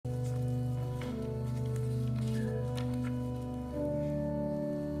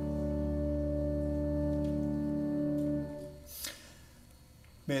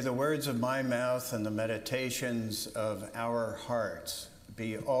May the words of my mouth and the meditations of our hearts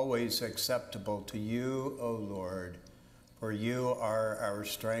be always acceptable to you, O Lord, for you are our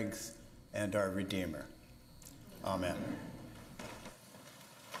strength and our Redeemer. Amen.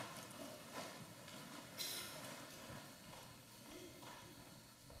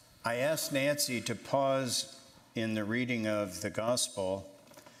 I asked Nancy to pause in the reading of the gospel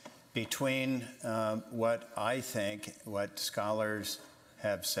between what I think, what scholars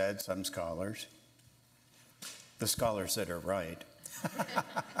have said, some scholars, the scholars that are right,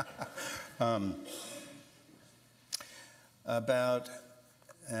 about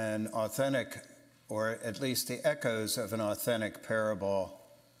an authentic, or at least the echoes of an authentic parable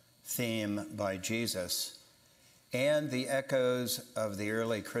theme by Jesus, and the echoes of the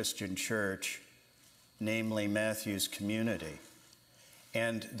early Christian church, namely Matthew's community.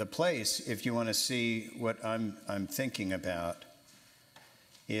 And the place, if you want to see what I'm thinking about,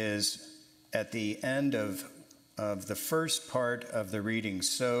 is at the end of the first part of the reading.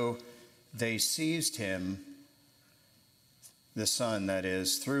 So they seized him, the son that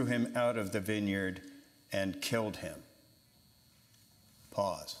is, threw him out of the vineyard and killed him.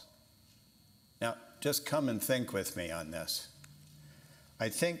 Pause. Now, just come and think with me on this. I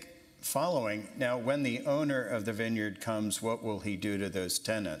think following, now when the owner of the vineyard comes, what will he do to those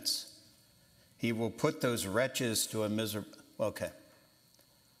tenants? He will put those wretches to a miserable, okay.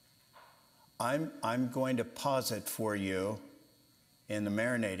 I'm going to posit for you in the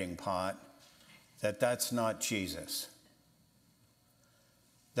marinating pot that that's not Jesus.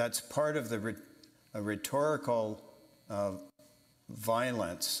 That's part of the rhetorical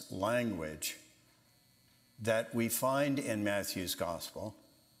violence language that we find in Matthew's gospel,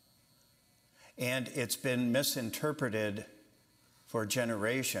 and it's been misinterpreted for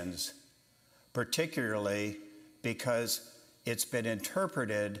generations, particularly because it's been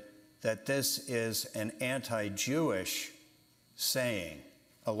interpreted that this is an anti-Jewish saying,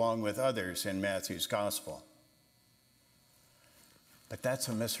 along with others in Matthew's gospel. But that's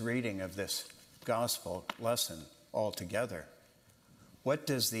a misreading of this gospel lesson altogether. What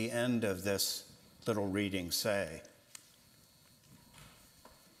does the end of this little reading say?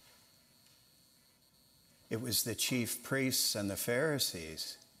 It was the chief priests and the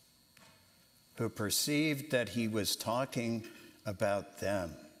Pharisees who perceived that he was talking about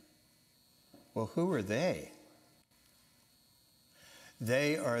them. Well, who are they?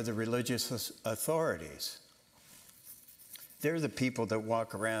 They are the religious authorities. They're the people that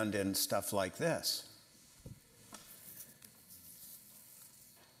walk around in stuff like this.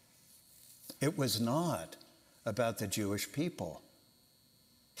 It was not about the Jewish people.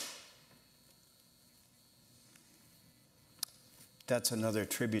 That's another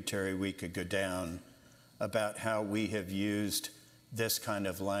tributary we could go down about how we have used this kind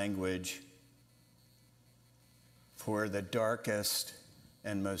of language for the darkest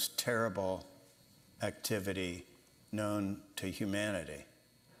and most terrible activity known to humanity.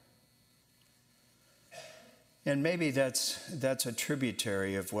 And maybe that's a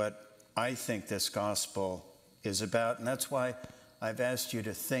tributary of what I think this gospel is about, and that's why I've asked you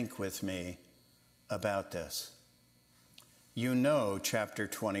to think with me about this. You know chapter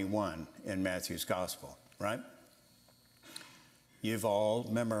 21 in Matthew's gospel, right? You've all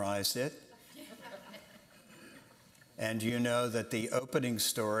memorized it. And you know that the opening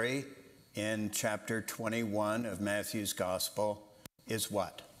story in chapter 21 of Matthew's gospel is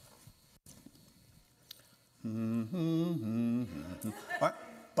what?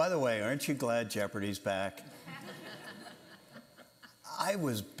 By the way, aren't you glad Jeopardy's back? I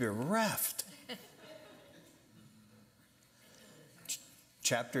was bereft.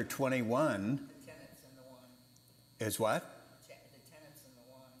 Chapter 21 the tenants and the wine. Is what? The tenants and the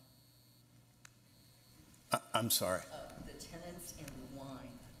wine. I'm sorry. The tenants and the wine.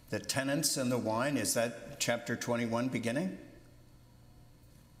 The tenants and the wine, is that chapter 21 beginning?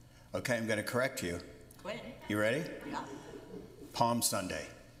 Okay, I'm going to correct you. Go ahead. You ready? Yeah. Palm Sunday.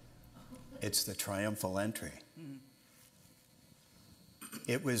 It's the triumphal entry. Mm-hmm.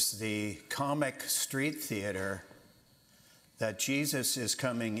 It was the comic street theater that Jesus is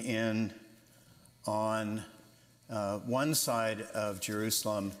coming in on one side of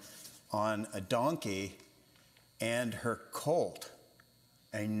Jerusalem on a donkey and her colt,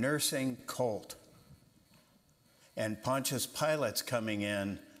 a nursing colt. And Pontius Pilate's coming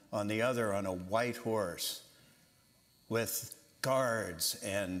in on the other on a white horse with guards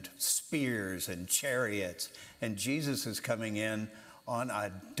and spears and chariots. And Jesus is coming in on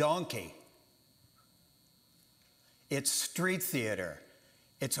a donkey. It's street theater.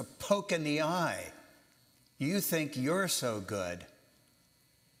 It's a poke in the eye. You think you're so good.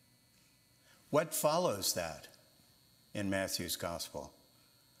 What follows that in Matthew's gospel?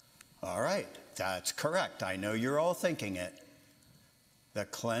 All right, that's correct. I know you're all thinking it. The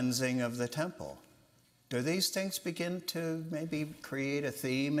cleansing of the temple. Do these things begin to maybe create a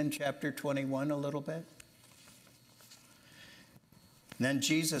theme in chapter 21 a little bit? And then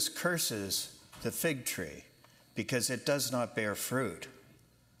Jesus curses the fig tree because it does not bear fruit.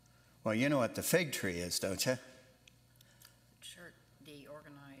 Well, you know what the fig tree is, don't you? Church, the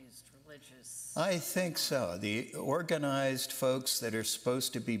organized religious. I think so. The organized folks that are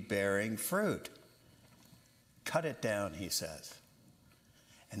supposed to be bearing fruit. Cut it down, he says.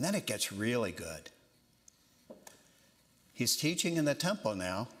 And then it gets really good. He's teaching in the temple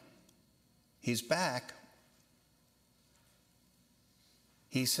now. He's back.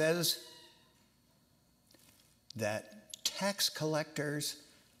 He says that tax collectors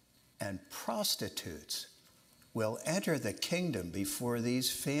and prostitutes will enter the kingdom before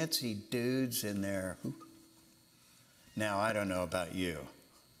these fancy dudes in there. Now, I don't know about you.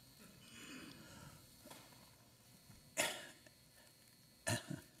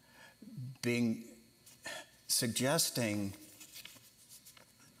 Suggesting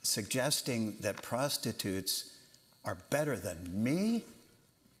that prostitutes are better than me?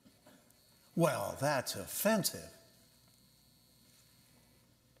 Well, that's offensive.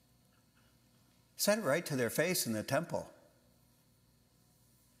 Said it right to their face in the temple.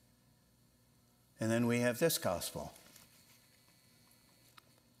 And then we have this gospel.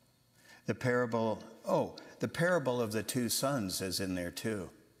 The parable of the two sons is in there too.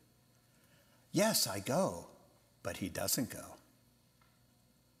 Yes, I go, but he doesn't go.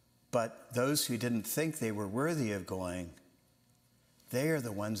 But those who didn't think they were worthy of going, they are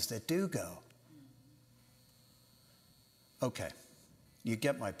the ones that do go. Okay, you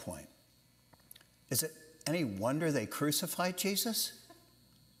get my point. Is it any wonder they crucified Jesus?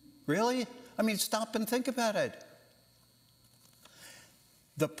 Really? I mean, stop and think about it.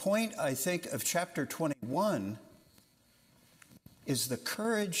 The point, I think, of chapter 21 is the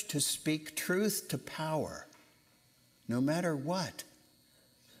courage to speak truth to power, no matter what.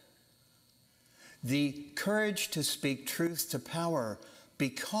 The courage to speak truth to power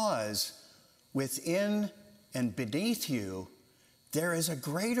because within and beneath you, there is a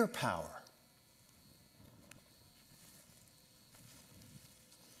greater power.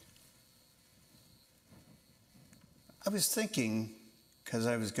 I was thinking, because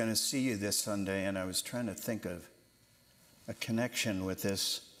I was going to see you this Sunday, and I was trying to think of a connection with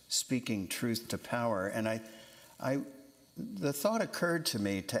this speaking truth to power. And the thought occurred to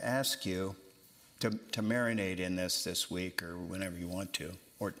me to ask you to marinate in this week or whenever you want to,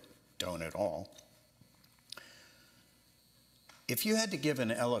 or don't at all. If you had to give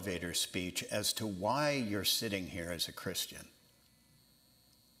an elevator speech as to why you're sitting here as a Christian,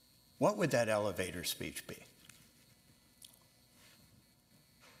 what would that elevator speech be?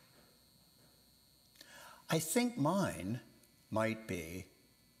 I think mine might be,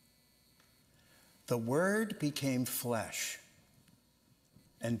 the Word became flesh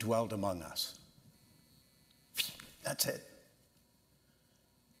and dwelled among us. That's it.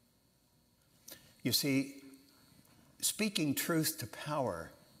 You see, speaking truth to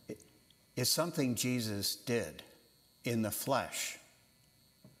power is something Jesus did in the flesh.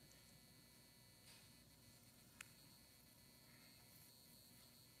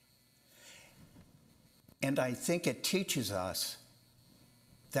 And I think it teaches us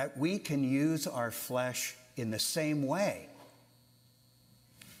that we can use our flesh in the same way.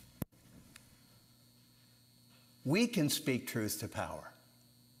 We can speak truth to power.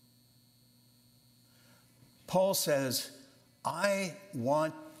 Paul says, I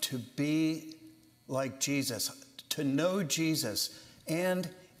want to be like Jesus, to know Jesus, and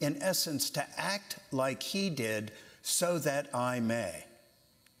in essence, to act like he did so that I may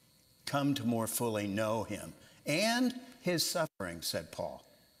come to more fully know him and his suffering, said Paul.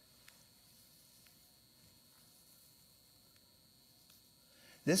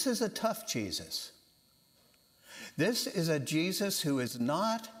 This is a tough Jesus. This is a Jesus who is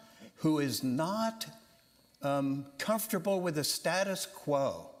not comfortable with the status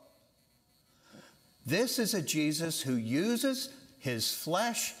quo. This is a Jesus who uses his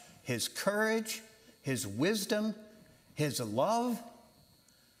flesh, his courage, his wisdom, his love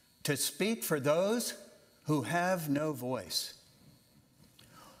to speak for those who have no voice.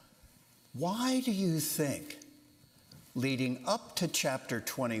 Why do you think, leading up to chapter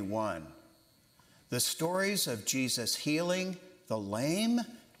 21, the stories of Jesus healing the lame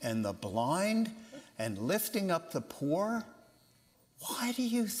and the blind and lifting up the poor, why do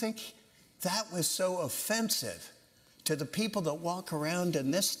you think that was so offensive to the people that walk around in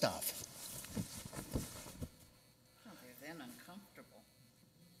this stuff?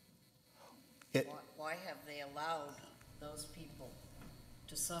 why have they allowed those people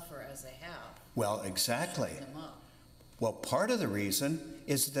to suffer as they have? Well, exactly. Shutting them up. Well, part of the reason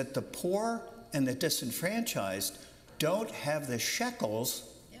is that the poor and the disenfranchised don't have the shekels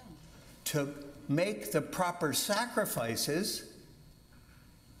Yeah. to make the proper sacrifices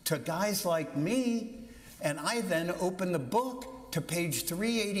to guys like me, and I then open the book to page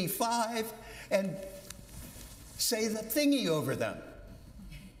 385 and say the thingy over them.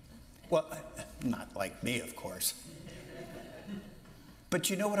 Well, not like me, of course. But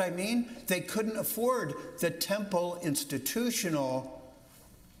you know what I mean? They couldn't afford the temple institutional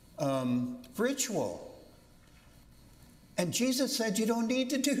ritual. And Jesus said, you don't need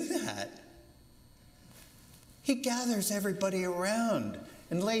to do that. He gathers everybody around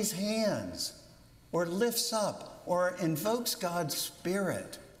and lays hands or lifts up or invokes God's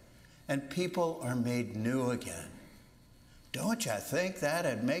Spirit, and people are made new again. Don't you think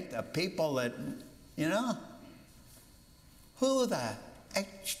that'd make the people that, who the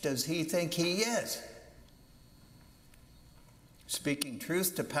heck does he think he is? Speaking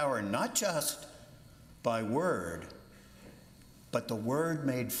truth to power, not just by word, but the Word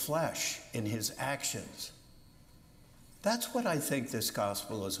made flesh in his actions. That's what I think this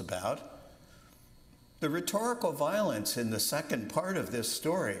gospel is about. The rhetorical violence in the second part of this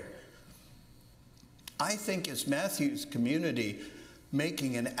story, I think, is Matthew's community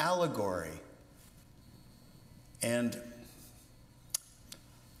making an allegory. And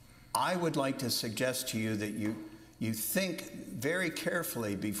I would like to suggest to you that you think very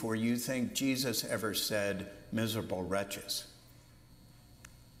carefully before you think Jesus ever said, miserable wretches.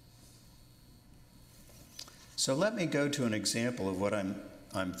 So let me go to an example of what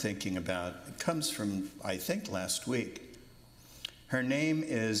I'm thinking about. It comes from, I think, last week. Her name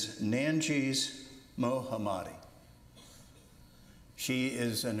is Nanjis Mohammadi. She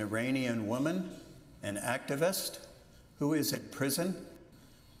is an Iranian woman, an activist, who is in prison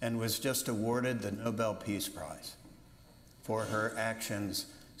and was just awarded the Nobel Peace Prize for her actions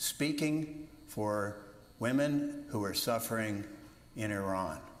speaking for women who are suffering in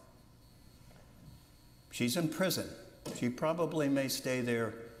Iran. She's in prison. She probably may stay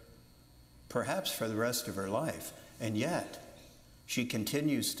there perhaps for the rest of her life, and yet she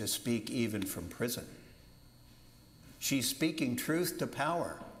continues to speak even from prison. She's speaking truth to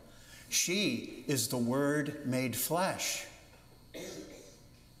power. She is the Word made flesh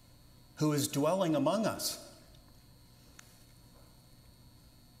who is dwelling among us.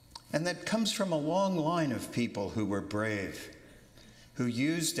 And that comes from a long line of people who were brave, who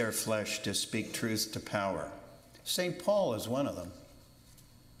used their flesh to speak truth to power. St. Paul is one of them.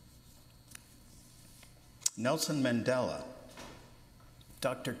 Nelson Mandela,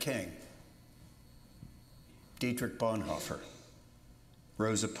 Dr. King, Dietrich Bonhoeffer,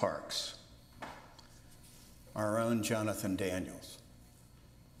 Rosa Parks, our own Jonathan Daniels.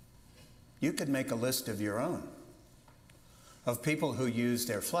 You could make a list of your own, of people who use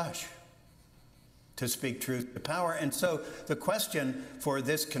their flesh to speak truth to power. And so the question for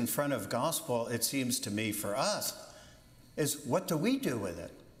this confrontive gospel, it seems to me, for us, is what do we do with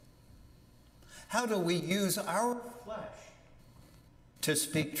it? How do we use our flesh to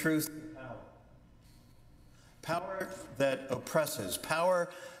speak truth to power? Power that oppresses, power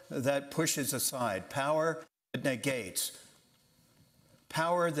that pushes aside, power that negates,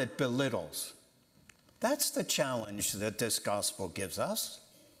 power that belittles. That's the challenge that this gospel gives us.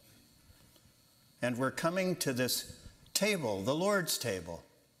 And we're coming to this table, the Lord's table,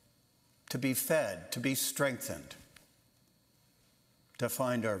 to be fed, to be strengthened, to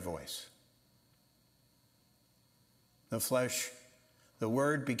find our voice. The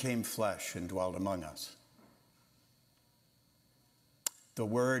Word became flesh and dwelt among us. The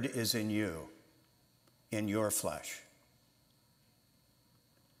Word is in you, in your flesh,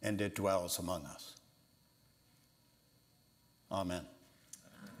 and it dwells among us. Amen.